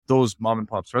those mom and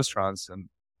pops restaurants and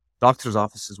doctors'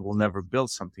 offices will never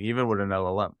build something, even with an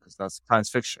LLM, because that's science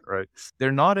fiction, right? They're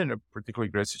not in a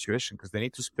particularly great situation because they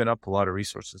need to spin up a lot of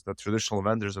resources that traditional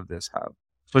vendors of this have.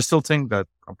 So I still think that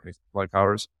companies like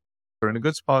ours are in a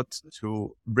good spot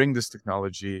to bring this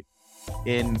technology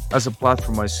in as a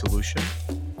platformized solution.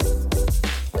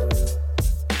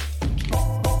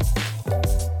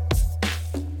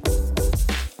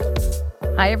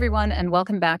 Hi, everyone, and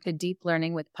welcome back to Deep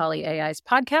Learning with PolyAI's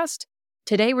podcast.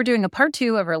 Today, we're doing a part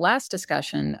 2 of our last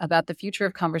discussion about the future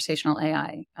of conversational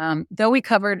AI. Though we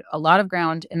covered a lot of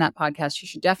ground in that podcast, you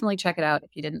should definitely check it out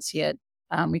if you didn't see it.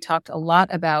 We talked a lot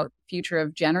about future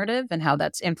of generative and how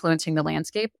that's influencing the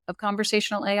landscape of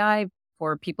conversational AI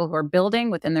for people who are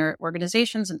building within their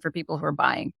organizations and for people who are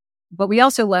buying. But we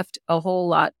also left a whole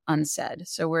lot unsaid.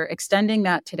 So we're extending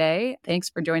that today. Thanks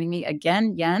for joining me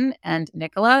again, Yen and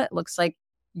Nikola. It looks like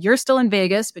you're still in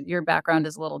Vegas, but your background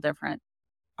is a little different.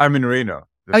 I'm in Reno.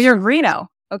 You're in Reno.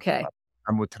 Okay.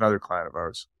 I'm with another client of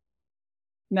ours.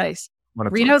 Nice.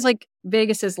 Reno's like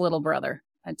Vegas's little brother,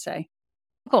 I'd say.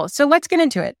 Cool. So let's get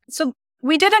into it. So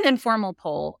we did an informal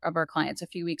poll of our clients a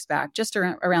few weeks back, just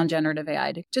around generative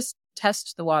AI to just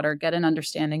test the water, get an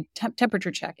understanding,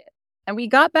 temperature check it. And we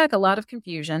got back a lot of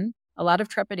confusion, a lot of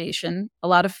trepidation, a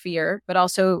lot of fear, but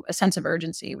also a sense of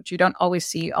urgency, which you don't always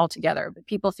see altogether. But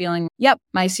people feeling, yep,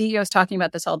 my CEO is talking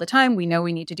about this all the time. We know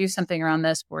we need to do something around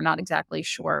this. We're not exactly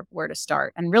sure where to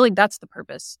start. And really, that's the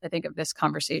purpose, I think, of this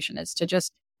conversation is to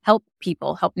just help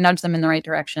people, help nudge them in the right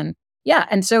direction. Yeah.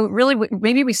 And so really,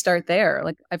 maybe we start there.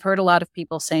 Like I've heard a lot of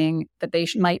people saying that they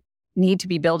might need to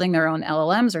be building their own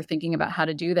LLMs or thinking about how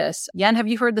to do this. Yen, have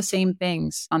you heard the same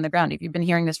things on the ground? Have you been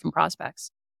hearing this from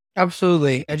prospects?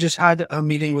 Absolutely. I just had a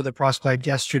meeting with a prospect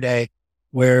yesterday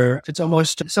where it's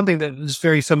almost something that is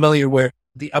very familiar where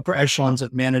the upper echelons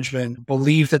of management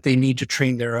believe that they need to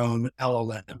train their own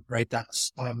LLM, right?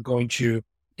 That's going to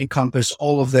encompass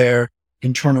all of their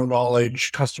internal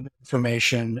knowledge, customer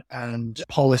information, and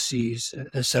policies,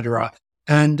 et cetera.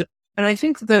 And I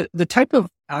think that the type of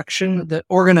action, the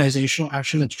organizational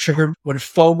action that's triggered when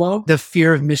FOMO, the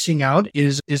fear of missing out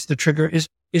is the trigger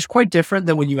is quite different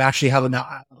than when you actually have an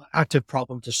active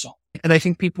problem to solve. And I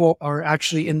think people are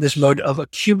actually in this mode of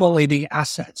accumulating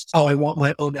assets. Oh, I want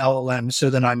my own LLM so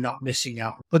that I'm not missing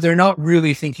out. But they're not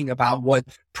really thinking about what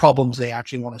problems they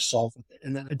actually want to solve with it.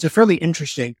 And then it's a fairly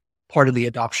interesting part of the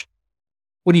adoption.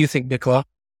 What do you think, Nikola?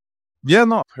 Yeah,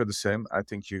 no, I've heard the same. I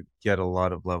think you get a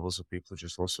lot of levels of people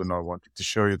just also not wanting to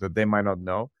show you that they might not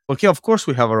know. Okay, of course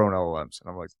we have our own LLMs. And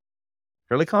I'm like,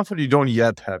 fairly confident you don't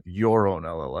yet have your own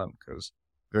LLM because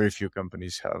very few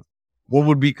companies have what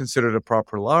would be considered a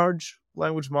proper large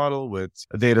language model with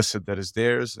a data set that is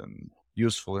theirs and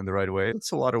useful in the right way.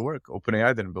 It's a lot of work.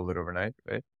 OpenAI didn't build it overnight,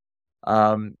 right?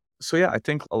 So yeah, I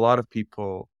think a lot of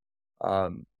people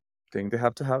think they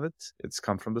have to have it. It's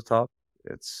come from the top.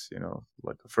 It's,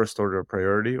 like a first order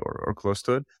priority or close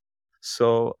to it.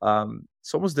 So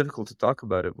it's almost difficult to talk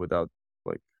about it without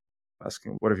like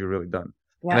asking, what have you really done?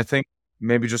 Yeah. And I think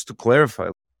maybe just to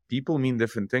clarify, people mean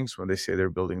different things when they say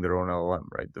they're building their own LLM,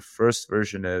 right? The first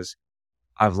version is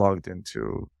I've logged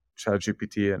into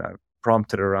ChatGPT and I've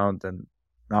prompted around and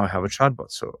now I have a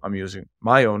chatbot. So I'm using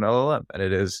my own LLM and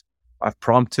it is, I've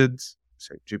prompted,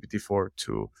 say, GPT-4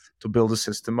 to build a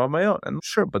system of my own. And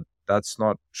sure, but that's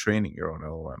not training your own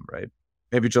LLM, right?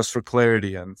 Maybe just for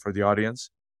clarity and for the audience,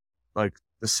 like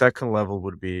the second level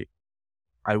would be,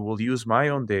 I will use my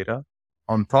own data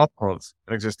on top of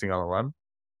an existing LLM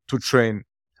to train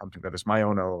something that is my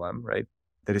own LLM, right?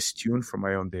 That is tuned for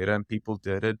my own data, and people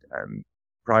did it. And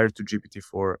prior to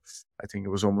GPT-4, I think it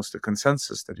was almost a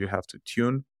consensus that you have to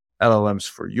tune LLMs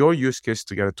for your use case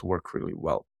to get it to work really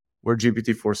well. Where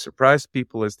GPT-4 surprised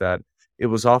people is that it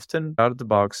was often out of the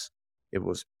box. It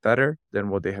was better than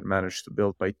what they had managed to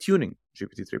build by tuning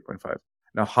GPT 3.5.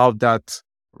 Now, how that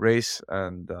race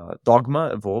and dogma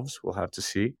evolves, we'll have to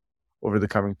see over the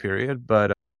coming period.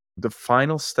 But the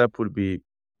final step would be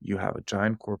you have a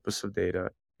giant corpus of data,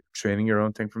 training your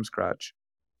own thing from scratch.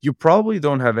 You probably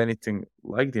don't have anything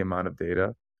like the amount of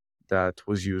data that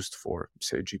was used for,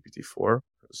 say, GPT-4,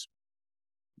 because,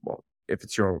 well, if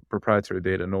it's your proprietary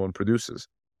data, no one produces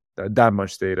that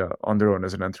much data on their own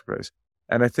as an enterprise.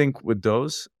 And I think with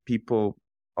those, people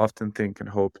often think and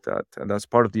hope that, and that's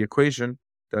part of the equation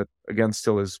that, again,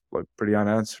 still is like pretty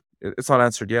unanswered. It's not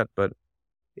answered yet, but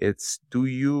it's, do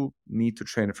you need to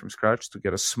train it from scratch to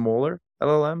get a smaller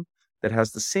LLM that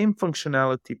has the same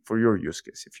functionality for your use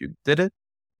case? If you did it,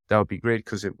 that would be great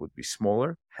because it would be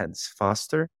smaller, hence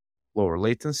faster, lower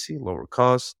latency, lower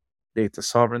cost, data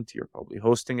sovereignty, you're probably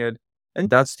hosting it. And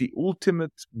that's the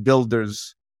ultimate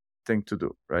builder's thing to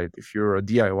do, right? If you're a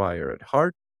DIYer at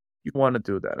heart, you want to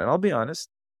do that. And I'll be honest,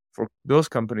 for those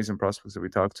companies and prospects that we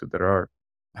talk to that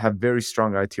have very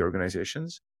strong IT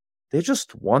organizations, they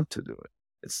just want to do it.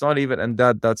 It's not even, and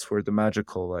that's where the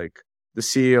magical, like the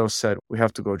CEO said, we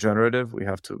have to go generative, we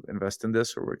have to invest in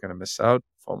this or we're going to miss out,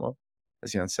 FOMO,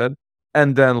 as Jan said.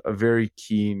 And then a very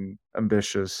keen,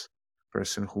 ambitious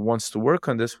person who wants to work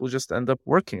on this will just end up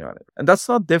working on it. And that's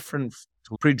not different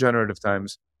to pre-generative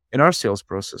times in our sales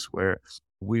process, where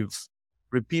we've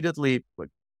repeatedly, like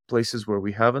places where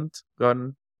we haven't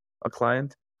gotten a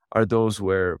client are those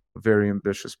where a very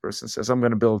ambitious person says, I'm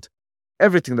going to build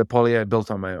everything that PolyAI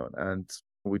built on my own. And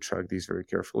we track these very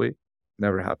carefully.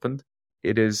 Never happened.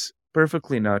 It is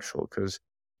perfectly natural, because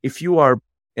if you are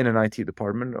in an IT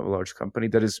department of a large company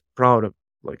that is proud of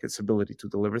like its ability to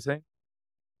deliver things,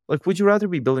 like, would you rather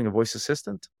be building a voice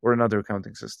assistant or another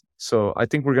accounting system? So I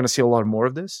think we're going to see a lot more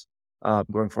of this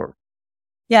going forward.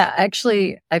 Yeah,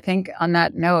 actually, I think on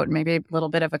that note, maybe a little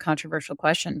bit of a controversial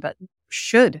question, but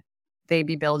should they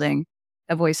be building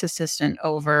a voice assistant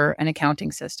over an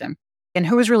accounting system? And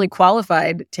who is really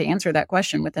qualified to answer that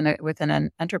question within an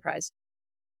enterprise?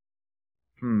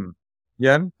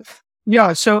 Jan?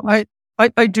 Yeah, so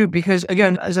I do, because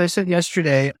again, as I said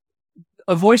yesterday,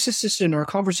 a voice assistant or a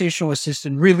conversational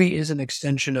assistant really is an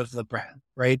extension of the brand,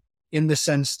 right? In the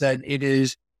sense that it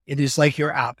is like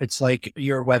your app. It's like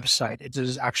your website. It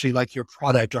is actually like your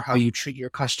product or how you treat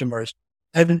your customers.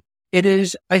 And it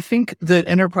is, I think that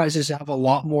enterprises have a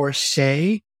lot more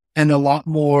say and a lot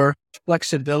more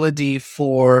flexibility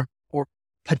for or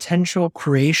potential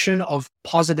creation of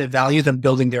positive value than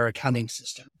building their accounting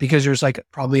system, because there's like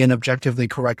probably an objectively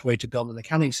correct way to build an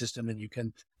accounting system, and you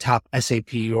can tap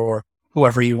SAP or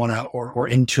whoever you want to, or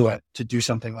Intuit to do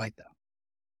something like that.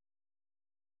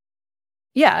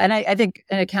 Yeah. And I think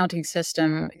an accounting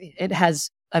system, it has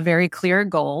a very clear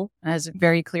goal, has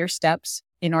very clear steps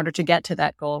in order to get to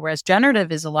that goal. Whereas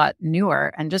generative is a lot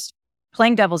newer, and just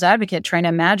playing devil's advocate, trying to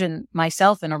imagine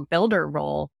myself in a builder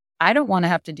role, I don't want to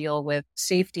have to deal with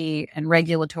safety and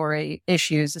regulatory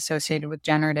issues associated with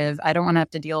generative. I don't want to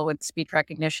have to deal with speech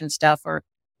recognition stuff, or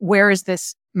where is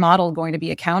this model going to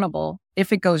be accountable?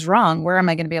 If it goes wrong, where am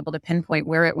I going to be able to pinpoint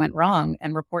where it went wrong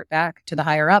and report back to the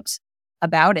higher ups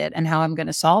about it and how I'm going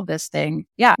to solve this thing?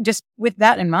 Yeah, just with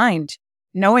that in mind,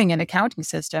 knowing an accounting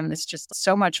system is just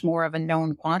so much more of a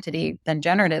known quantity than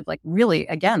generative. Like, really,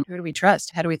 again, who do we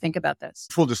trust? How do we think about this?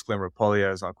 Full disclaimer,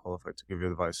 PolyAI is not qualified to give you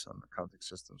advice on accounting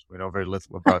systems. We know very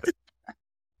little about it.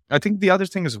 I think the other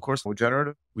thing is, of course, with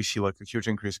generative, we see like a huge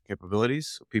increase in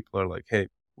capabilities. So people are like, hey,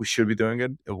 we should be doing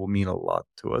it. It will mean a lot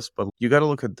to us. But you got to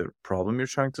look at the problem you're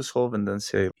trying to solve and then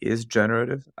say, is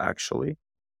generative actually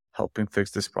helping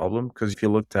fix this problem? Because if you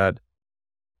looked at,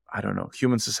 I don't know,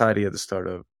 human society at the start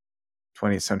of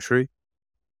 20th century,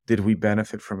 did we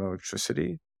benefit from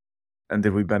electricity? And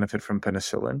did we benefit from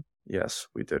penicillin? Yes,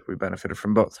 we did. We benefited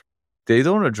from both. They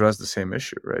don't address the same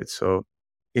issue, right? So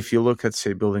if you look at,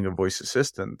 say, building a voice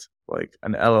assistant, like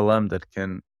an LLM that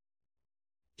can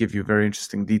give you very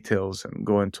interesting details and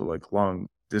go into like long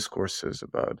discourses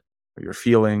about your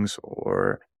feelings,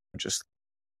 or just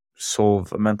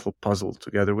solve a mental puzzle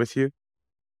together with you.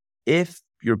 If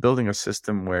you're building a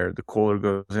system where the caller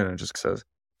goes in and just says,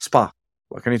 spa,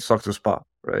 like, I need to talk to a spa,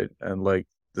 right? And like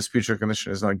the speech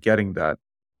recognition is not getting that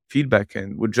feedback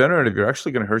in. With generative, you're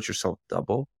actually going to hurt yourself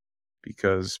double,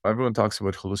 because everyone talks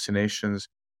about hallucinations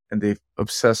and they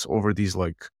obsess over these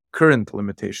like current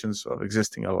limitations of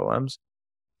existing LLMs.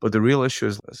 But the real issue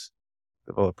is this: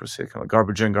 developers say kind of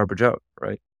garbage in, garbage out,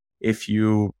 right? If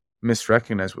you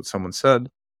misrecognize what someone said,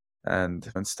 and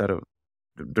instead of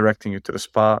directing you to the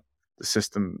spa, the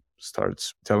system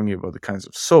starts telling you about the kinds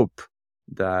of soap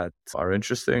that are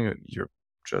interesting, you're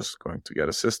just going to get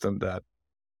a system that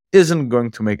isn't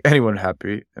going to make anyone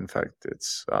happy. In fact,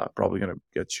 it's probably going to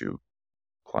get you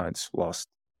clients lost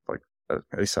like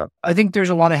ASAP. I think there's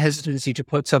a lot of hesitancy to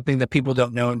put something that people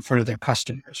don't know in front of their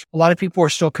customers. A lot of people are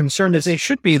still concerned, as they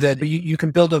should be, that you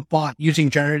can build a bot using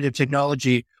generative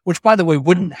technology, which, by the way,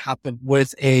 wouldn't happen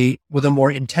with a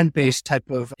more intent-based type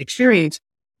of experience.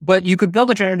 But you could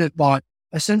build a generative bot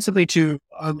ostensibly to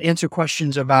answer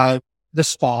questions about the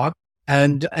spa,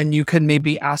 and you can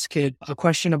maybe ask it a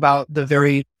question about the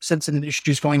very sensitive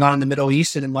issues going on in the Middle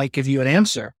East, and it might give you an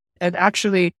answer. And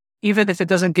actually, even if it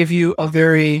doesn't give you a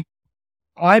very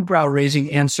eyebrow-raising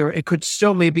answer, it could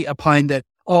still maybe opine that,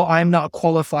 oh, I'm not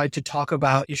qualified to talk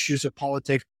about issues of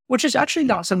politics, which is actually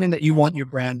not something that you want your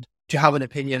brand to have an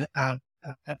opinion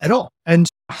at all. And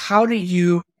how do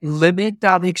you limit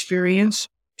that experience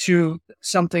to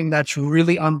something that's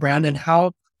really on brand? And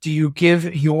how do you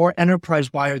give your enterprise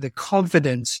buyer the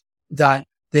confidence that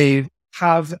they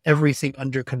have everything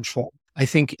under control, I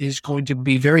think is going to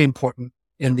be very important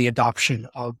in the adoption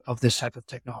of this type of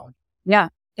technology. Yeah.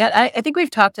 Yeah. I think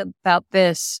we've talked about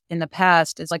this in the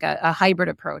past as like a hybrid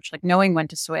approach, like knowing when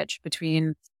to switch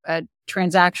between a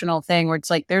transactional thing where it's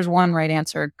like, there's one right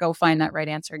answer, go find that right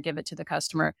answer, give it to the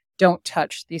customer. Don't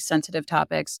touch these sensitive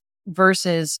topics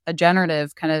versus a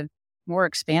generative kind of more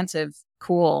expansive,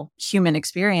 cool human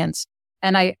experience.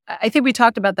 And I think we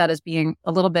talked about that as being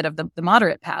a little bit of the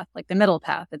moderate path, like the middle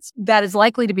path. That is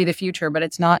likely to be the future, but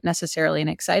it's not necessarily an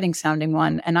exciting sounding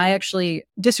one. And I actually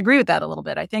disagree with that a little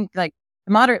bit. I think like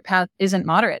the moderate path isn't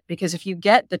moderate because if you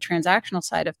get the transactional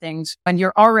side of things and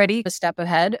you're already a step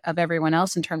ahead of everyone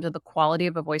else in terms of the quality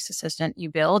of a voice assistant you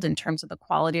build, in terms of the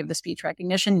quality of the speech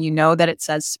recognition, you know that it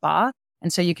says spa.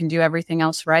 And so you can do everything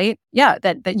else right. Yeah,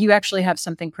 that you actually have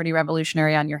something pretty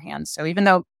revolutionary on your hands. So even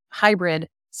though hybrid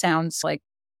sounds like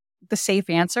the safe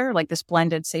answer, like this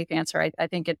blended safe answer, I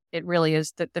think it really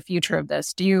is the future of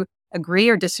this. Do you agree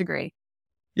or disagree?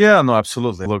 Yeah, no,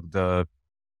 absolutely. Look,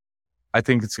 I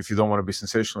think if you don't want to be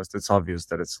sensationalist, it's obvious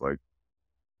that it's like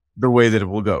the way that it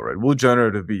will go, right? Will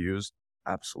generative be used?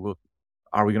 Absolutely.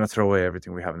 Are we going to throw away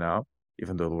everything we have now,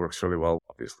 even though it works really well?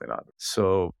 Obviously not.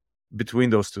 So between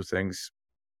those two things,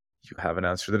 you have an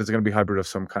answer that it's going to be hybrid of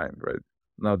some kind, right?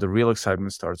 Now, the real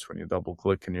excitement starts when you double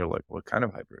click and you're like, what kind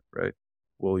of hybrid, right?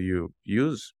 Will you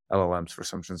use LLMs for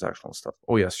some transactional stuff?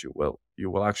 Oh, yes, you will. You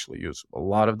will actually use a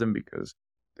lot of them because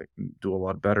they can do a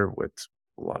lot better with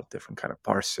a lot of different kind of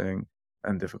parsing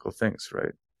and difficult things,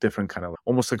 right? Different kind of,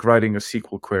 almost like writing a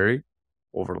SQL query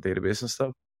over a database and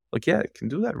stuff. Like, yeah, it can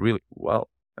do that really well.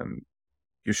 And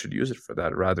you should use it for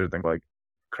that rather than like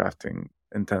crafting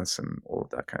intents and all of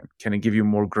that kind. Can it give you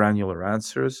more granular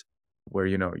answers where,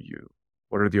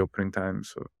 what are the opening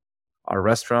times of our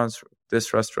restaurants,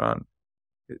 this restaurant?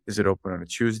 Is it open on a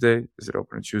Tuesday? Is it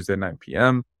open on Tuesday, 9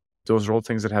 p.m.? Those are all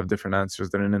things that have different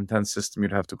answers. Than an intent system,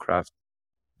 you'd have to craft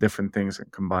different things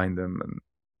and combine them. And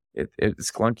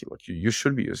it's clunky. Like you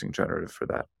should be using generative for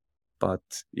that. But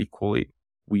equally,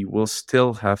 we will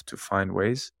still have to find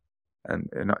ways. And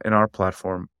in our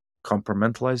platform,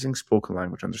 compartmentalizing spoken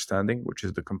language understanding, which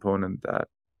is the component that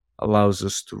allows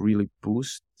us to really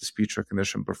boost the speech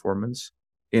recognition performance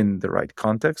in the right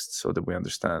context so that we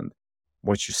understand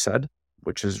what you said,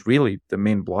 which is really the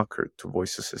main blocker to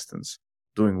voice assistants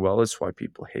doing well. It's why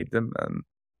people hate them and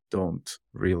don't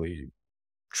really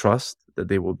trust that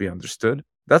they will be understood.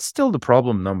 That's still the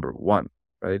problem number one,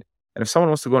 right? And if someone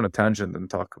wants to go on a tangent and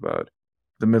talk about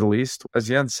the Middle East, as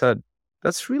Jan said,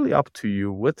 that's really up to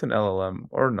you with an LLM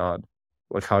or not,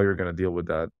 like how you're going to deal with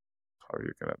that, how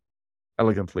you're going to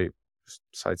elegantly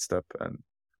sidestep and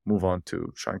move on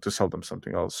to trying to sell them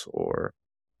something else or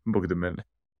book them in.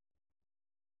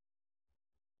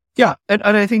 Yeah. And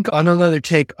I think another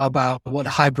take about what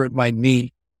hybrid might mean,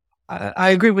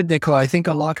 I agree with Nikola. I think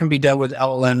a lot can be done with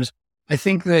LLMs. I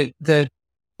think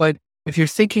but if you're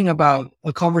thinking about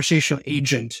a conversational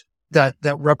agent that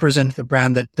represents the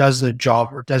brand that does the job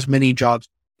or does many jobs,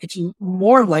 it's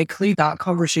more likely that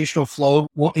conversational flow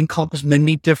will encompass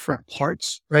many different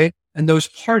parts, right? And those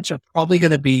parts are probably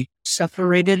going to be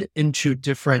separated into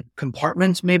different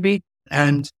compartments, maybe.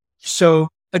 And so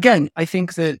again, I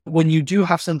think that when you do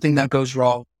have something that goes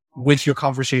wrong with your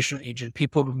conversational agent,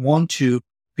 people want to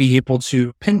be able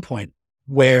to pinpoint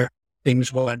where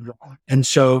things went wrong. And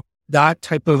so that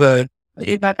type of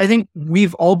I think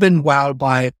we've all been wowed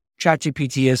by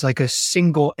ChatGPT as like a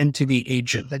single entity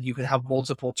agent that you could have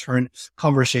multiple turn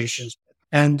conversations.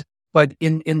 But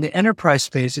in the enterprise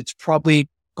space, it's probably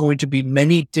going to be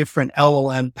many different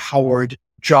LLM powered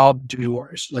job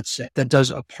doers, let's say, that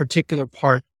does a particular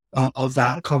part of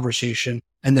that conversation.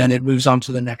 And then it moves on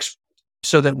to the next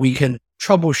so that we can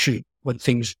troubleshoot when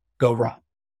things go wrong.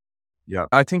 Yeah,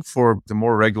 I think for the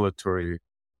more regulatory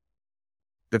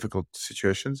difficult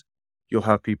situations, you'll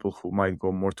have people who might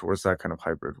go more towards that kind of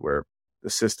hybrid where the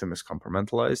system is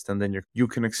compartmentalized and then you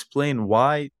can explain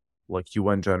why, like you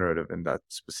went generative in that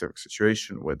specific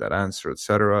situation with that answer,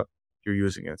 etc. You're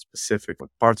using it in specific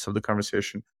parts of the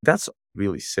conversation. That's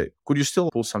really safe. Could you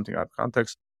still pull something out of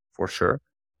context? For sure.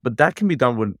 But that can be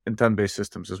done with intent-based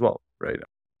systems as well, right?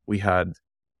 We had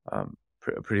a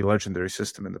pretty legendary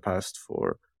system in the past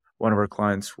for one of our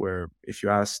clients where if you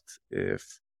asked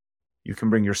if you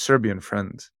can bring your Serbian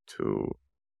friend to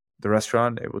the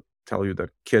restaurant, it would tell you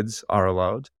that kids are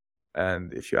allowed.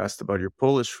 And if you asked about your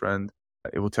Polish friend,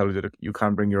 it will tell you that you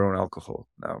can't bring your own alcohol.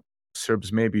 Now,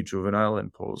 Serbs may be juvenile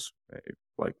and Poles may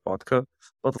like vodka,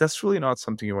 but that's really not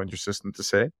something you want your system to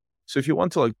say. So if you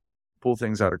want to pull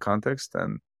things out of context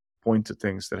and point to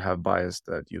things that have bias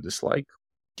that you dislike,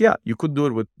 yeah, you could do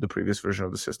it with the previous version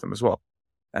of the system as well.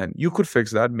 And you could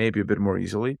fix that maybe a bit more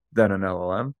easily than an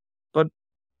LLM, but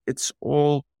it's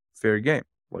all fair game.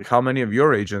 Like, how many of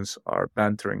your agents are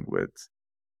bantering with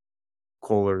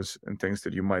callers and things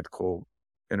that you might call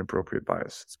inappropriate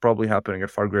bias? It's probably happening at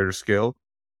far greater scale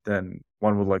than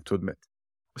one would like to admit.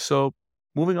 So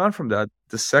moving on from that,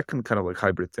 the second kind of like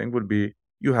hybrid thing would be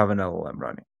you have an LLM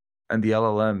running, and the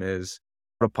LLM is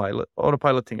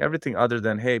autopiloting everything other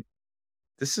than, hey,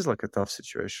 this is like a tough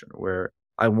situation where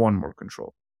I want more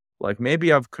control. Like,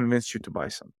 maybe I've convinced you to buy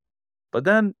something, but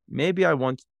then maybe I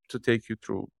want to take you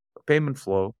through a payment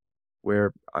flow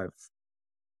where I've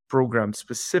programmed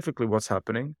specifically what's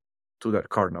happening to that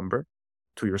card number,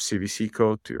 to your CVC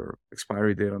code, to your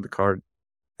expiry date on the card.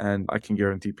 And I can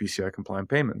guarantee PCI compliant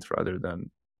payments rather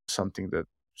than something that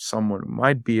someone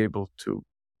might be able to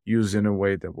use in a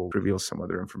way that will reveal some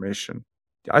other information.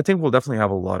 I think we'll definitely have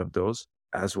a lot of those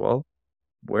as well.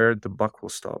 Where the buck will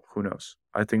stop, who knows?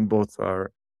 I think both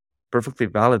are perfectly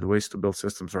valid ways to build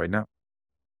systems right now.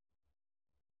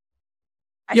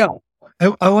 Yeah.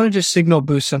 I want to just signal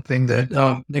boost something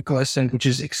that Nikola said, which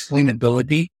is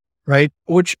explainability, right?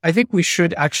 Which I think we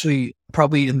should actually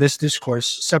probably in this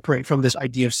discourse separate from this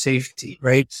idea of safety,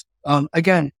 right?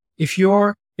 Again,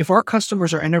 if our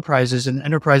customers are enterprises, and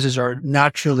enterprises are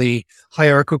naturally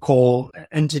hierarchical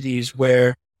entities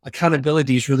where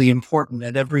accountability is really important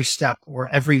at every step or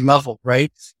every level,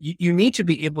 right? You need to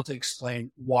be able to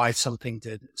explain why something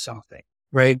did something,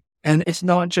 right? And it's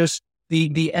not just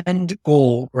the end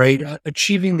goal, right?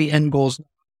 Achieving the end goal is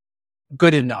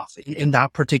good enough in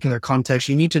that particular context.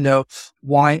 You need to know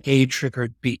why A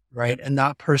triggered B, right? And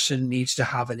that person needs to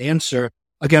have an answer.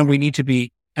 Again, we need to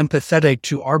be empathetic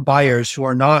to our buyers who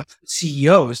are not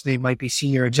CEOs. They might be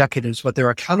senior executives, but they're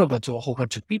accountable to a whole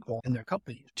bunch of people in their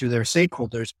company, to their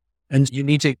stakeholders. And you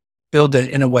need to build it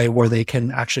in a way where they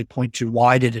can actually point to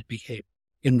why did it behave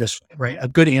in this way, right? A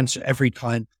good answer every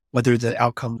time, whether the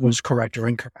outcome was correct or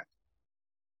incorrect.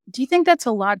 Do you think that's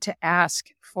a lot to ask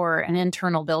for an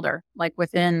internal builder, like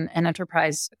within an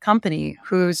enterprise company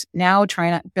who's now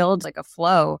trying to build like a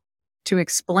flow to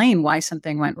explain why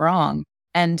something went wrong?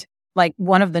 And like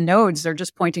one of the nodes, they're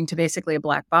just pointing to basically a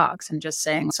black box and just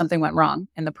saying something went wrong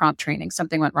in the prompt training,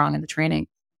 something went wrong in the training.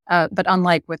 But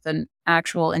unlike with an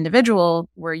actual individual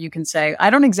where you can say, I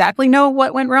don't exactly know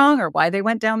what went wrong or why they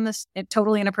went down this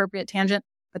totally inappropriate tangent,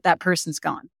 but that person's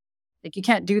gone. Like, you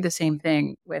can't do the same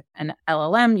thing with an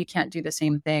LLM. You can't do the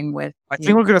same thing with... I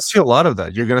think we're going to see a lot of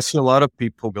that. You're going to see a lot of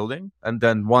people building, and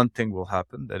then one thing will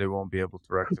happen that it won't be able to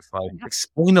rectify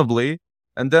explainably,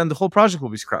 and then the whole project will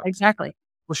be scrapped. Exactly.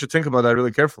 We should think about that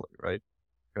really carefully, right?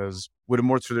 Because with a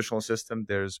more traditional system,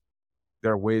 there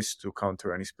are ways to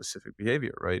counter any specific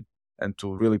behavior, right? And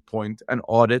to really point and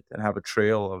audit and have a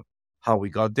trail of how we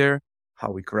got there, how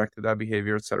we corrected that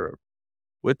behavior, etc.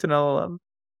 With an LLM,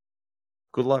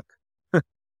 good luck.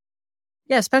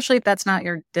 Yeah, especially if that's not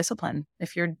your discipline.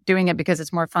 If you're doing it because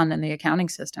it's more fun than the accounting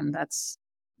system, that's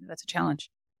a challenge.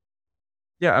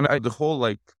 Yeah, and the whole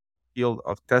like field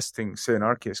of testing, say in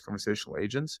our case, conversational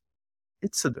agents,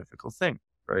 it's a difficult thing,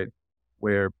 right?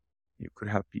 Where you could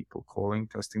have people calling,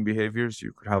 testing behaviors.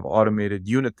 You could have automated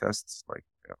unit tests, like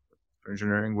for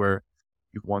engineering, where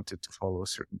you want it to follow a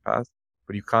certain path,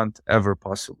 but you can't ever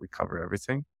possibly cover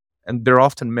everything. And there are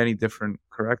often many different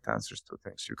correct answers to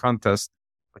things. You can't test,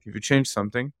 like if you change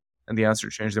something and the answer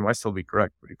changed, they might still be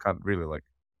correct, but you can't really like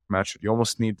match it. You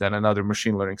almost need then another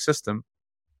machine learning system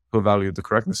to evaluate the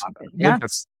correctness of that. Yeah.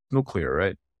 That's nuclear,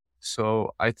 right?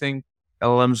 So I think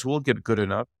LLMs will get good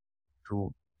enough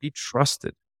to be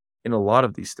trusted in a lot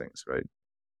of these things, right?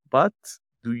 But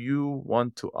do you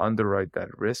want to underwrite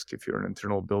that risk if you're an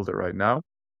internal builder right now?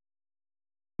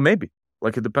 Maybe.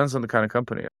 Like, it depends on the kind of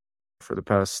company. For the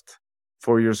past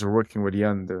 4 years of working with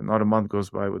Jan, not a month goes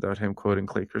by without him quoting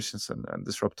Clay Christensen and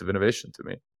disruptive innovation to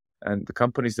me. And the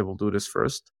companies that will do this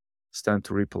first stand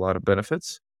to reap a lot of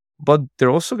benefits, but they're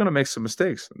also going to make some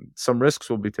mistakes, and some risks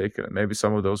will be taken, and maybe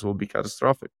some of those will be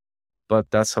catastrophic.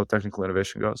 But that's how technical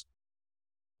innovation goes.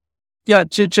 Yeah,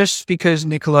 just because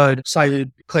Nikola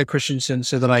cited Clay Christensen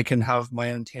so that I can have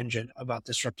my own tangent about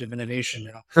disruptive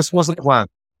innovation. This wasn't planned.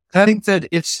 I think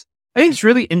it's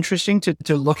really interesting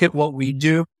to look at what we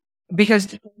do,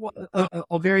 because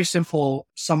a very simple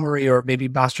summary or maybe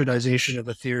bastardization of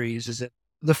the theories is that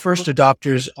the first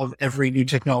adopters of every new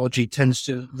technology tends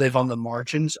to live on the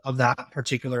margins of that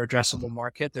particular addressable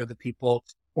market. They're the people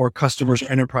or customers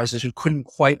or enterprises who couldn't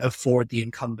quite afford the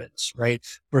incumbents, right?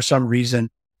 For some reason.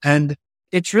 And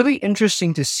it's really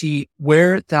interesting to see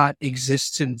where that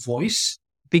exists in voice,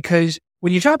 because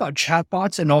when you talk about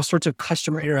chatbots and all sorts of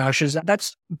customer interactions,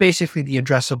 that's basically the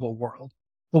addressable world.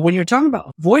 But when you're talking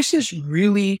about voice, is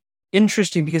really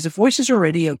interesting because the voice is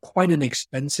already quite an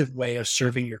expensive way of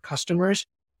serving your customers.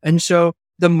 And so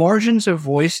the margins of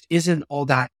voice isn't all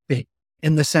that big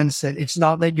in the sense that it's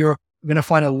not that you're going to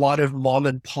find a lot of mom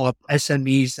and pop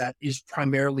SMEs that is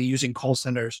primarily using call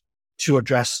centers to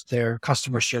address their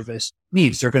customer service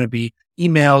needs. They're going to be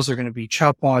emails, they're going to be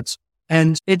chatbots.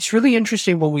 And it's really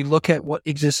interesting when we look at what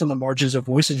exists on the margins of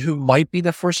voice and who might be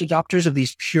the first adopters of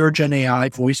these pure Gen AI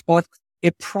voice bots.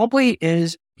 It probably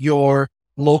is your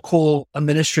local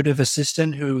administrative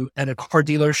assistant who at a car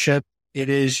dealership. It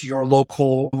is your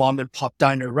local mom and pop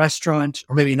diner restaurant,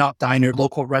 or maybe not diner,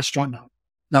 local restaurant,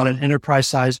 not an enterprise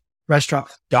size restaurant,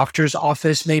 doctor's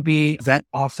office, maybe vet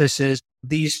offices.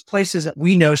 These places that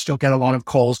we know still get a lot of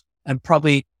calls and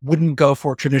probably wouldn't go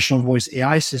for a traditional voice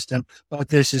AI system, but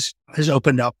this has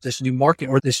opened up this new market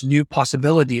or this new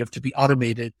possibility of to be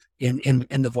automated in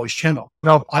the voice channel.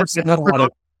 Now, I've seen a lot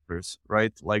of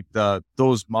right, like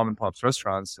those mom and pops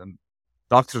restaurants and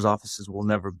doctors' offices will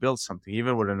never build something,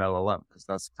 even with an LLM, because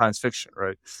that's science fiction,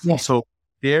 right? Yeah. So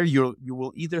there you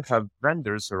will either have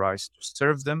vendors arise to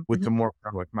serve them with the more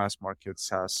kind of like mass market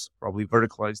SaaS, probably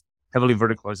heavily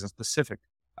verticalized and specific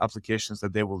applications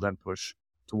that they will then push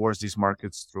towards these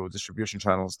markets through distribution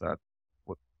channels that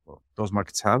those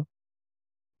markets have.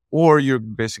 Or you're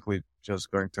basically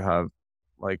just going to have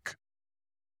like,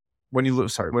 when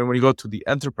you go to the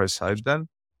enterprise side, then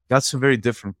that's a very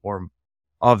different form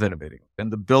of innovating.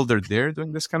 And the builder there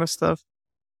doing this kind of stuff,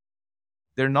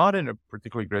 they're not in a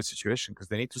particularly great situation because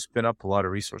they need to spin up a lot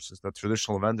of resources that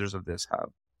traditional vendors of this have.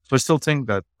 So I still think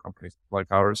that companies like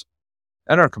ours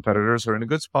and our competitors are in a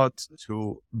good spot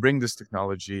to bring this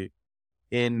technology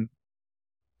in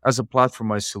as a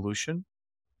platformized solution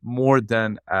more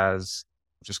than as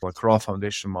just like raw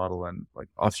foundation model and like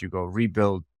off you go,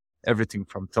 rebuild everything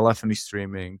from telephony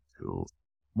streaming to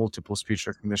multiple speech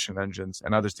recognition engines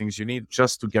and other things you need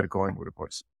just to get going with a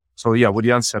voice. So yeah, what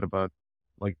Jan said about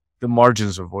like the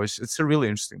margins of voice, it's a really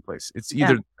interesting place. It's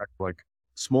either like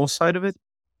small side of it,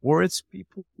 or it's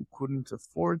people who couldn't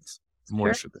afford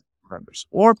more vendors,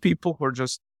 or people who are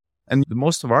just, and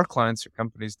most of our clients are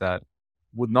companies that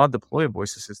would not deploy a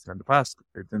voice assistant in the past.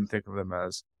 They didn't think of them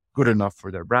as good enough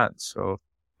for their brand. So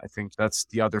I think that's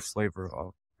the other flavor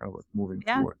of kind of like moving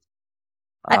forward.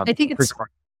 I think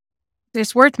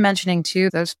it's worth mentioning too,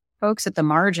 those folks at the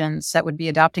margins that would be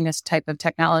adopting this type of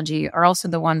technology are also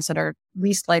the ones that are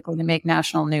least likely to make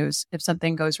national news if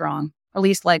something goes wrong, or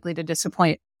least likely to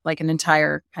disappoint like an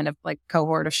entire kind of like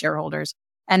cohort of shareholders.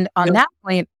 And on that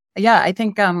point, I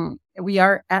think we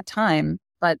are at time,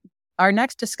 but our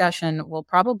next discussion will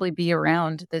probably be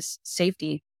around this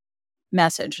safety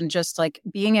message and just like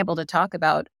being able to talk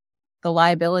about the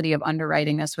liability of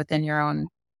underwriting this within your own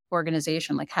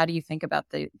organization. Like, how do you think about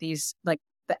these like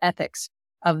the ethics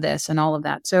of this and all of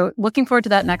that? So looking forward to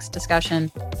that next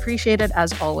discussion. Appreciate it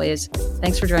as always.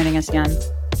 Thanks for joining us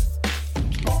again.